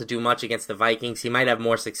able to do much against the Vikings. He might have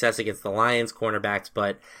more success against the Lions cornerbacks,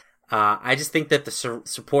 but I just think that the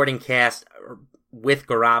supporting cast with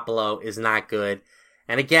Garoppolo is not good.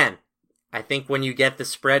 And again, I think when you get the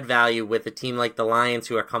spread value with a team like the Lions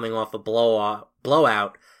who are coming off a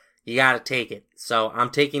blowout, you got to take it. So I'm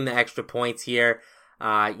taking the extra points here.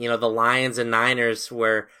 The Lions and Niners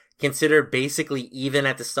were considered basically even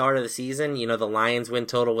at the start of the season. The Lions win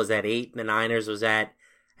total was at 8, and the Niners was at,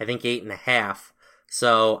 I think, 8.5.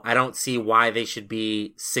 So I don't see why they should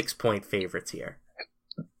be 6-point favorites here.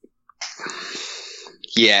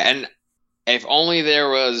 Yeah, and if only there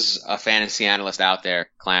was a fantasy analyst out there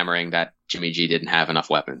clamoring that Jimmy G didn't have enough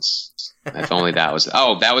weapons. If only that was...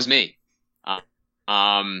 Oh, that was me.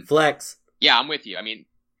 Flex. Yeah, I'm with you. I mean,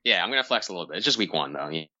 yeah, I'm going to flex a little bit. It's just week 1, though.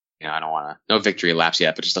 I don't want to... No victory laps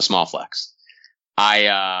yet, but just a small flex.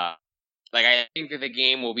 I think that the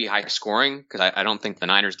game will be high scoring because I don't think the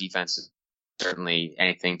Niners defense is certainly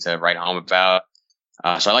anything to write home about.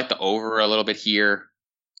 So I like the over a little bit here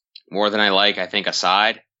more than I think, a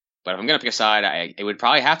side. But if I'm going to pick a side, it would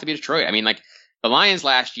probably have to be Detroit. I mean, the Lions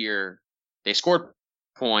last year, they scored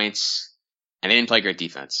points and they didn't play great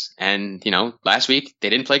defense. And, last week they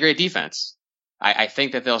didn't play great defense. I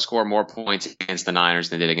think that they'll score more points against the Niners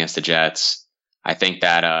than they did against the Jets. I think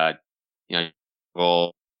that,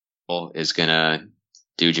 goal is going to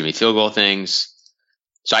do Jimmy field goal things.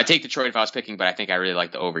 So I take Detroit if I was picking, but I think I really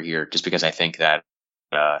like the over here just because I think that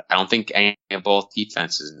I don't think any of both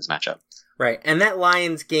defenses in this matchup. Right, and that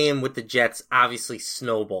Lions game with the Jets obviously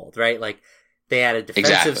snowballed, right? They had a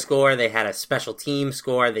defensive score, they had a special team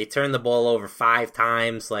score, they turned the ball over 5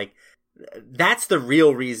 times. That's the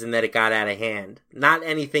real reason that it got out of hand. Not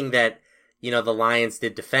anything that, the Lions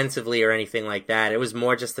did defensively or anything like that. It was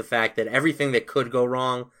more just the fact that everything that could go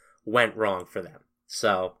wrong went wrong for them.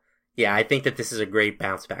 So, yeah, I think that this is a great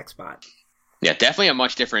bounce back spot. Yeah, definitely a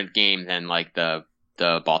much different game than the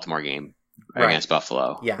Baltimore game against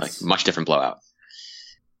Buffalo. Yes. Much different blowout.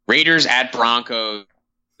 Raiders at Broncos.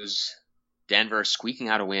 Denver squeaking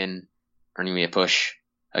out a win, earning me a push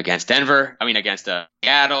against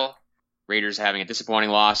Seattle. Raiders having a disappointing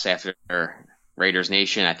loss after Raiders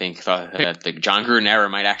Nation. I think thought that the John Gruden era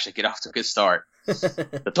might actually get off to a good start.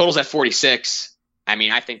 The total's at 46. I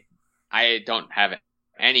mean, I think I don't have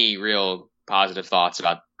any real positive thoughts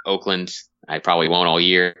about Oakland. I probably won't all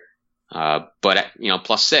year. But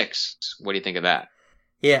 +6. What do you think of that?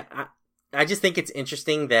 Yeah, I just think it's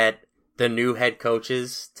interesting that the new head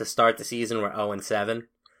coaches to start the season were 0-7.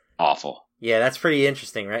 Awful. Yeah, that's pretty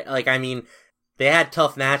interesting, right? They had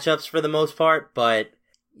tough matchups for the most part, but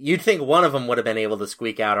you'd think one of them would have been able to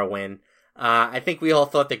squeak out a win. I think we all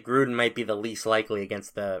thought that Gruden might be the least likely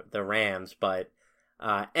against the Rams, but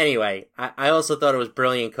Anyway, I also thought it was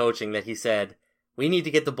brilliant coaching that he said, we need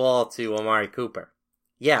to get the ball to Amari Cooper.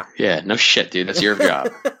 Yeah. Yeah, no shit, dude. That's your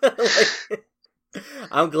job.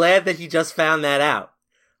 I'm glad that he just found that out.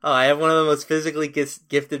 Oh, I have one of the most physically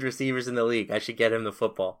gifted receivers in the league. I should get him the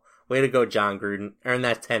football. Way to go, John Gruden. Earn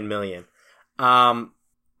that $10 million.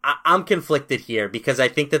 I'm conflicted here because I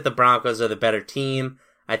think that the Broncos are the better team.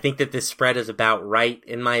 I think that this spread is about right,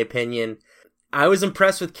 in my opinion. I was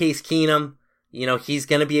impressed with Case Keenum. You know, he's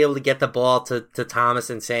going to be able to get the ball to Thomas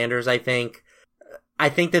and Sanders, I think. I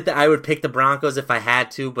think that I would pick the Broncos if I had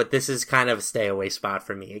to, but this is kind of a stay away spot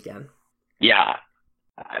for me again. Yeah.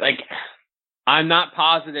 I'm not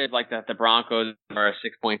positive that the Broncos are a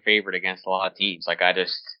 6-point favorite against a lot of teams.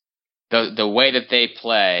 The way that they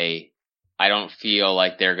play, I don't feel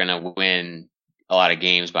like they're going to win a lot of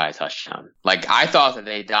games by a touchdown. I thought that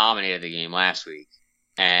they dominated the game last week,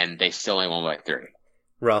 and they still only won by 3.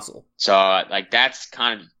 Russell. So, that's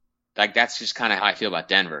kind of, that's just kind of how I feel about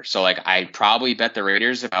Denver. So, I'd probably bet the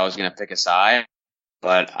Raiders if I was going to pick a side,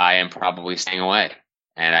 but I am probably staying away.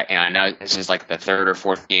 And I know this is the 3rd or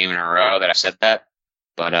 4th game in a row that I said that,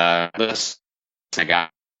 but listen, I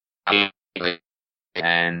got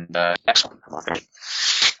and next one.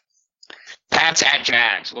 Pats at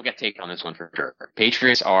Jags. We'll get take on this one for sure.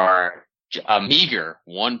 Patriots are a meager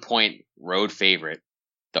 1-point road favorite.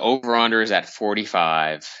 The over-under is at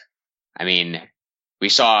 45. I mean, we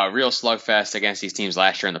saw a real slugfest against these teams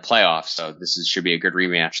last year in the playoffs, so should be a good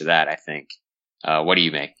rematch to that, I think. What do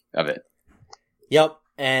you make of it? Yep,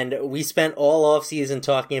 and we spent all offseason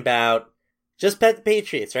talking about just bet the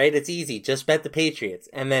Patriots, right? It's easy, just bet the Patriots.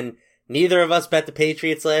 And then neither of us bet the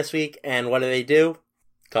Patriots last week, and what do?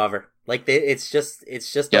 Cover. It's just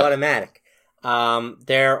yep. Automatic.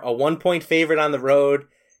 They're a 1-point favorite on the road.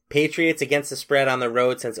 Patriots against the spread on the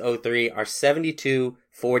road since 2003 are 72,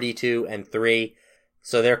 42, and 3.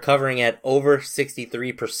 So they're covering at over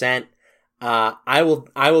 63%. I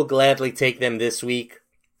will gladly take them this week,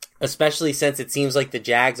 especially since it seems like the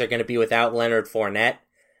Jags are going to be without Leonard Fournette.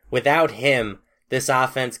 Without him, this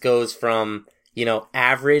offense goes from,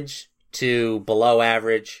 average to below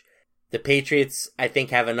average. The Patriots, I think,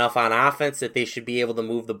 have enough on offense that they should be able to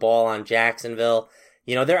move the ball on Jacksonville.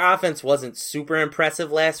 Their offense wasn't super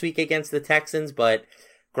impressive last week against the Texans, but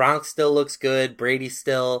Gronk still looks good. Brady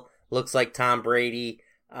still looks like Tom Brady.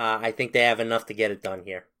 I think they have enough to get it done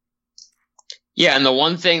here. Yeah, and the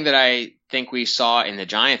one thing that I think we saw in the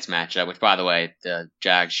Giants matchup, which, by the way, the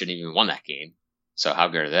Jags shouldn't even won that game, so how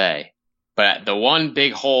good are they? But the one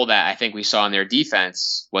big hole that I think we saw in their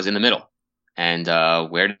defense was in the middle. And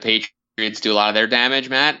where did the Patriots do a lot of their damage,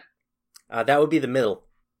 Matt? That would be the middle.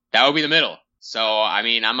 That would be the middle. So, I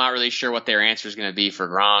mean, I'm not really sure what their answer is going to be for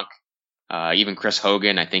Gronk. Even Chris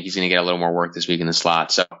Hogan, I think he's going to get a little more work this week in the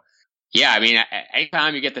slot. So, yeah, I mean,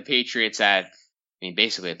 anytime you get the Patriots at,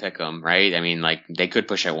 basically a pick 'em, right? I mean, they could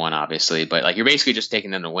push at 1, obviously, but you're basically just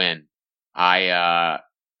taking them to win. I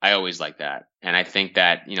always like that. And I think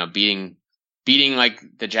that, beating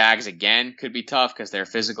the Jags again could be tough because they're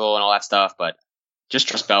physical and all that stuff, but just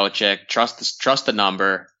trust Belichick, trust the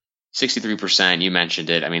number, 63%, you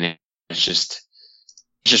mentioned it. I mean, it's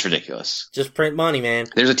just ridiculous. Just print money, man.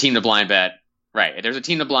 There's a team to blind bet. Right. If there's a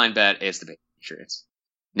team to blind bet, it's the Patriots.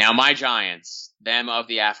 Now, my Giants, them of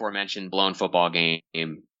the aforementioned blown football game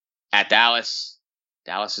at Dallas.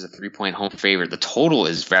 Dallas is a 3-point home favorite. The total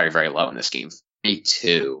is very, very low in this game.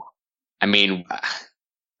 32. I mean,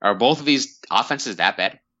 are both of these offenses that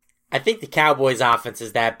bad? I think the Cowboys' offense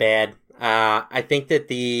is that bad. I think that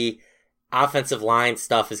the offensive line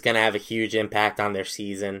stuff is going to have a huge impact on their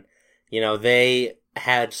season. They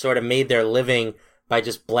had sort of made their living by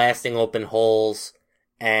just blasting open holes,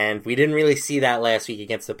 and we didn't really see that last week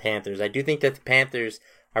against the Panthers. I do think that the Panthers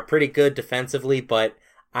are pretty good defensively, but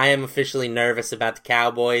I am officially nervous about the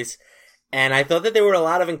Cowboys. And I thought that there were a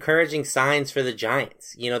lot of encouraging signs for the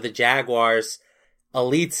Giants. The Jaguars,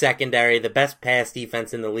 elite secondary, the best pass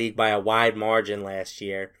defense in the league by a wide margin last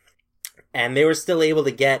year. And they were still able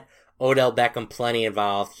to get Odell Beckham plenty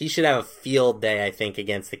involved. He should have a field day, I think,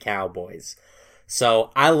 against the Cowboys.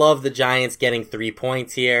 So I love the Giants getting 3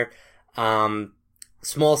 points here.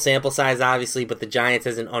 Small sample size, obviously, but the Giants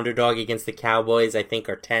as an underdog against the Cowboys, I think,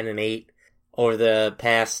 are 10-8 over the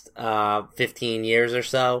past 15 years or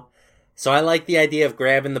so. So I like the idea of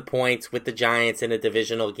grabbing the points with the Giants in a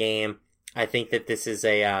divisional game. I think that this is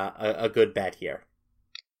a good bet here.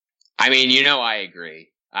 I mean, I agree.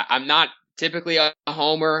 I'm not typically a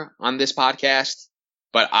homer on this podcast,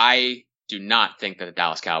 but I do not think that the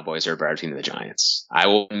Dallas Cowboys are a better team than the Giants. I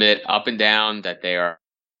will admit up and down that they are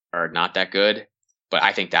not that good, but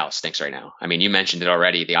I think Dallas stinks right now. I mean, you mentioned it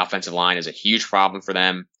already. The offensive line is a huge problem for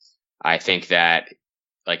them. I think that,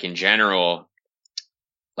 like, in general,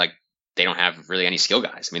 like, they don't have really any skill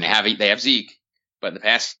guys. I mean, they have Zeke, but in the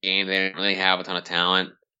past game, they didn't really have a ton of talent.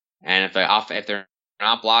 And if they're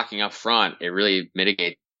not blocking up front, it really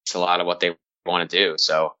mitigates a lot of what they want to do.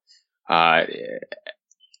 So,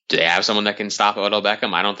 do they have someone that can stop Odell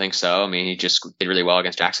Beckham? I don't think so. I mean, he just did really well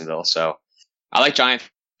against Jacksonville. So I like Giants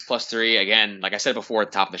 +3. Again, like I said before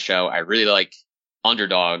at the top of the show, I really like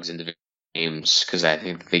underdogs in the games because I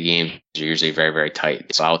think the games are usually very, very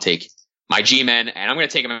tight. So I'll take my G-Men, and I'm going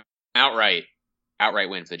to take them outright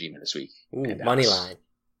win for the G-Men this week. Ooh, money line.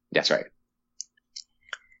 That's right.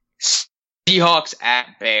 Seahawks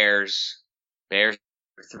at Bears. Bears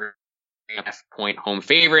 3.5-point home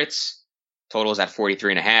favorites. Total is at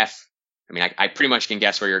 43.5. I mean, I pretty much can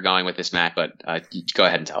guess where you're going with this, Matt, but go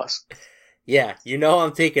ahead and tell us. Yeah,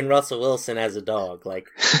 I'm taking Russell Wilson as a dog. Like,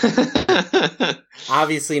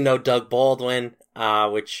 obviously no Doug Baldwin,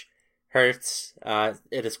 which hurts.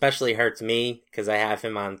 It especially hurts me because I have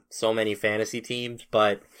him on so many fantasy teams,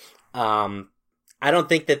 but I don't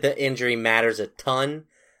think that the injury matters a ton.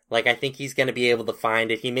 Like, I think he's going to be able to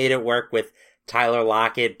find it. He made it work with Tyler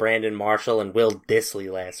Lockett, Brandon Marshall, and Will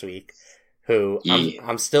Dissly last week. Who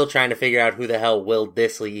I'm still trying to figure out who the hell Will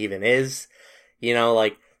Dissly even is.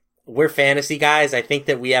 Like, we're fantasy guys. I think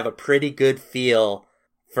that we have a pretty good feel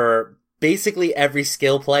for basically every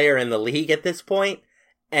skill player in the league at this point,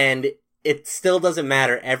 and it still doesn't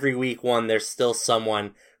matter. Every week one, there's still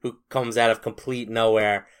someone who comes out of complete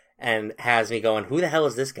nowhere and has me going, who the hell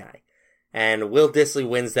is this guy? And Will Dissly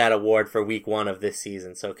wins that award for week 1 of this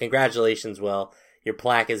season. So congratulations, Will. Your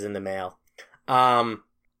plaque is in the mail.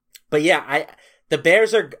 But yeah, the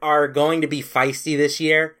Bears are going to be feisty this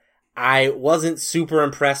year. I wasn't super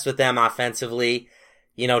impressed with them offensively.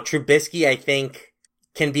 Trubisky, I think,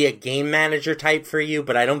 can be a game manager type for you,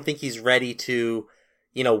 but I don't think he's ready to,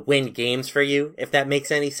 win games for you, if that makes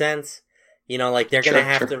any sense. Like, they're going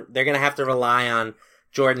to have to rely on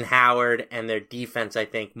Jordan Howard and their defense, I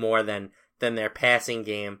think, more than their passing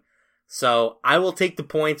game. So I will take the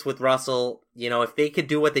points with Russell. If they could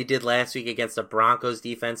do what they did last week against the Broncos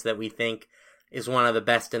defense that we think is one of the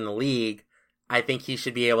best in the league, I think he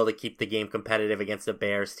should be able to keep the game competitive against a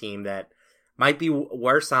Bears team that might be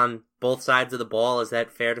worse on both sides of the ball. Is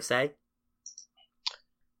that fair to say?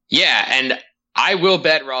 Yeah, and I will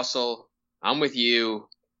bet Russell. I'm with you.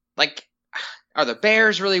 Like, are the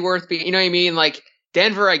Bears really worth being? You know what I mean? Like,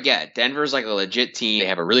 Denver, I get. Denver's like a legit team. They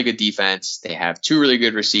have a really good defense. They have 2 really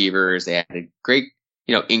good receivers. They had a great,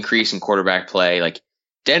 increase in quarterback play. Like,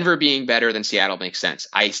 Denver being better than Seattle makes sense.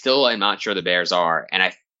 I still am not sure the Bears are. And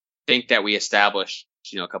I think that we established,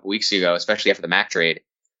 a couple weeks ago, especially after the Mac trade,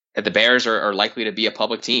 that the Bears are likely to be a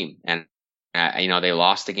public team. And, they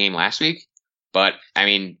lost the game last week. But, I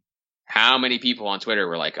mean, how many people on Twitter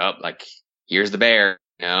were like, oh, like, here's the Bears,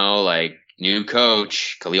 like, new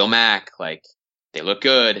coach, Khalil Mack, like, they look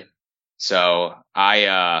good. So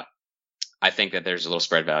I think that there's a little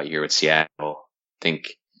spread value here with Seattle. I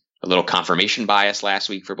think a little confirmation bias last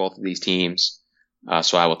week for both of these teams.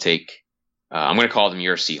 So I will take, I'm going to call them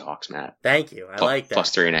your Seahawks, Matt. Thank you. I like that.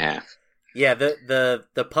 +3.5. Yeah.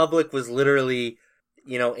 The public was literally,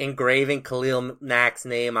 engraving Khalil Mack's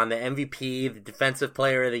name on the MVP, the defensive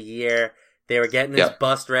player of the year. They were getting his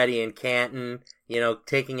bust ready in Canton,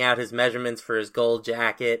 taking out his measurements for his gold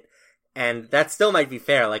jacket. And that still might be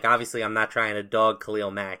fair. Like, obviously, I'm not trying to dog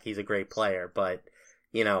Khalil Mack. He's a great player. But,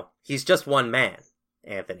 he's just one man,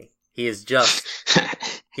 Anthony. He's just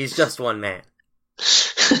one man.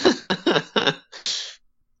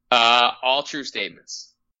 All true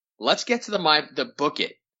statements. Let's get to the book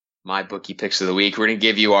it. My bookie picks of the week. We're going to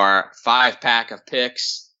give you our 5-pack of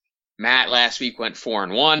picks. Matt last week went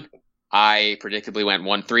 4-1. I predictably went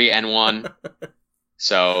 1-3-1.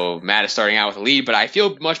 So Matt is starting out with a lead, but I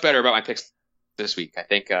feel much better about my picks this week. I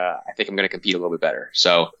think I'm going to compete a little bit better.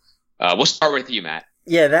 So we'll start with you, Matt.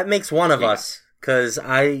 Yeah, that makes one of us, because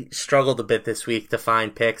I struggled a bit this week to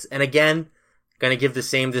find picks. And again, going to give the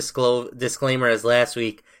same disclaimer as last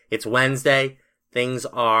week. It's Wednesday. Things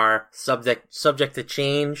are subject to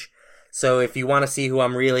change. So if you want to see who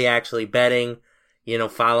I'm really actually betting,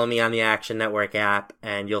 follow me on the Action Network app,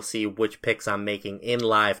 and you'll see which picks I'm making in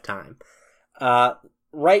live time.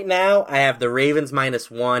 Right now, I have the Ravens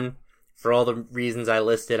 -1 for all the reasons I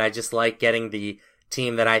listed. I just like getting the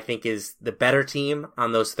team that I think is the better team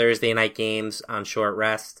on those Thursday night games on short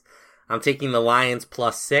rest. I'm taking the Lions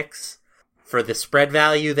 +6 for the spread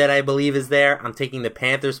value that I believe is there. I'm taking the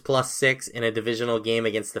Panthers +6 in a divisional game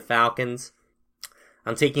against the Falcons.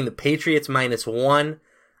 I'm taking the Patriots -1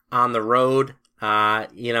 on the road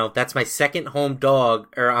That's my second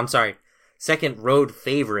second road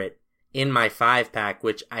favorite in my 5-pack,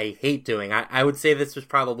 which I hate doing. I would say this was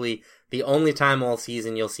probably the only time all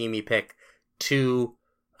season you'll see me pick 2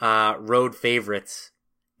 road favorites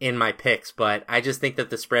in my picks, but I just think that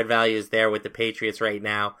the spread value is there with the Patriots right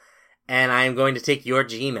now, and I am going to take your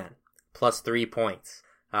G-Men plus 3 points.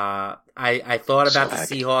 I thought about the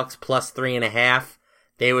Seahawks plus 3.5.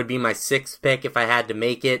 They would be my 6th pick if I had to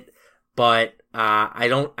make it, but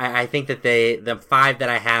I think that the 5 that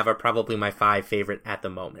I have are probably my 5 favorite at the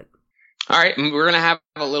moment. All right, we're going to have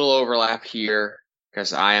a little overlap here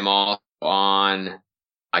because I am all on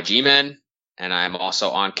my G-Men and I'm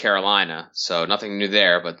also on Carolina, so nothing new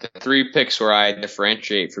there. But the 3 picks where I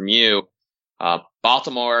differentiate from you,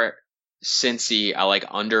 Baltimore, Cincy, I like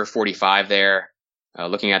under 45 there.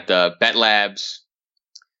 Looking at the Bet Labs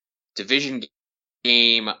division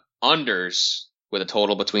game unders with a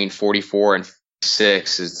total between 44 and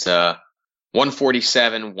 6, it's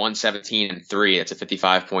 147, 117, and 3. It's a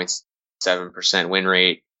 55.7% win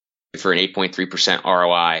rate for an 8.3%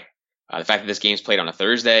 ROI. The fact that this game's played on a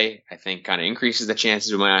Thursday, I think, kind of increases the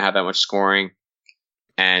chances we might not have that much scoring.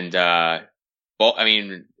 And,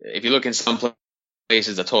 if you look in some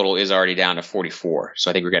places, the total is already down to 44. So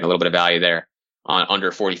I think we're getting a little bit of value there on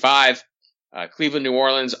under 45. Cleveland, New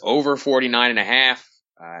Orleans, over 49.5.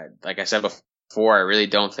 Like I said before, I really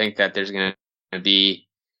don't think that there's going to be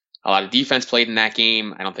a lot of defense played in that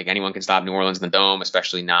game. I don't think anyone can stop New Orleans in the Dome,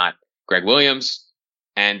 especially not Greg Williams.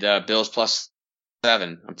 And Bills plus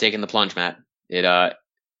 7. I'm taking the plunge, Matt. It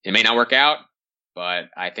may not work out,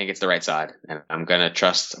 but I think it's the right side, and I'm gonna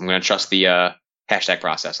trust the hashtag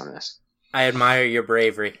process on this. I admire your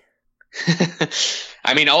bravery.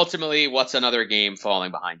 I mean, ultimately, what's another game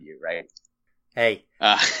falling behind you, right? Hey,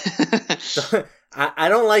 I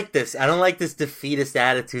don't like this. I don't like this defeatist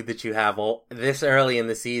attitude that you have this early in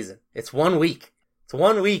the season. It's 1 week. It's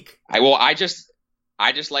 1 week. I just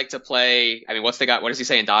like to play. I mean, what does he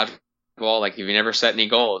say in dodgeball? Like, if you never set any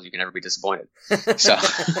goals, you can never be disappointed. So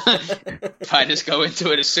if I just go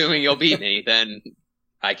into it assuming you'll beat me, then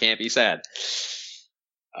I can't be sad.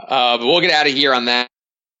 But we'll get out of here on that.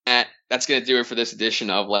 That's going to do it for this edition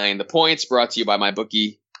of Laying the Points, brought to you by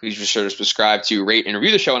MyBookie. Please be sure to subscribe to, rate, and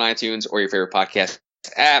review the show on iTunes or your favorite podcast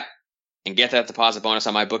app, and get that deposit bonus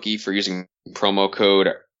on MyBookie for using promo code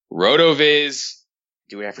RotoViz.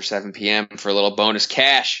 Do it after 7 p.m. for a little bonus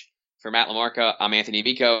cash. For Matt LaMarca, I'm Anthony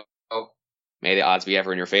Vico. May the odds be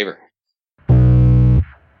ever in your favor.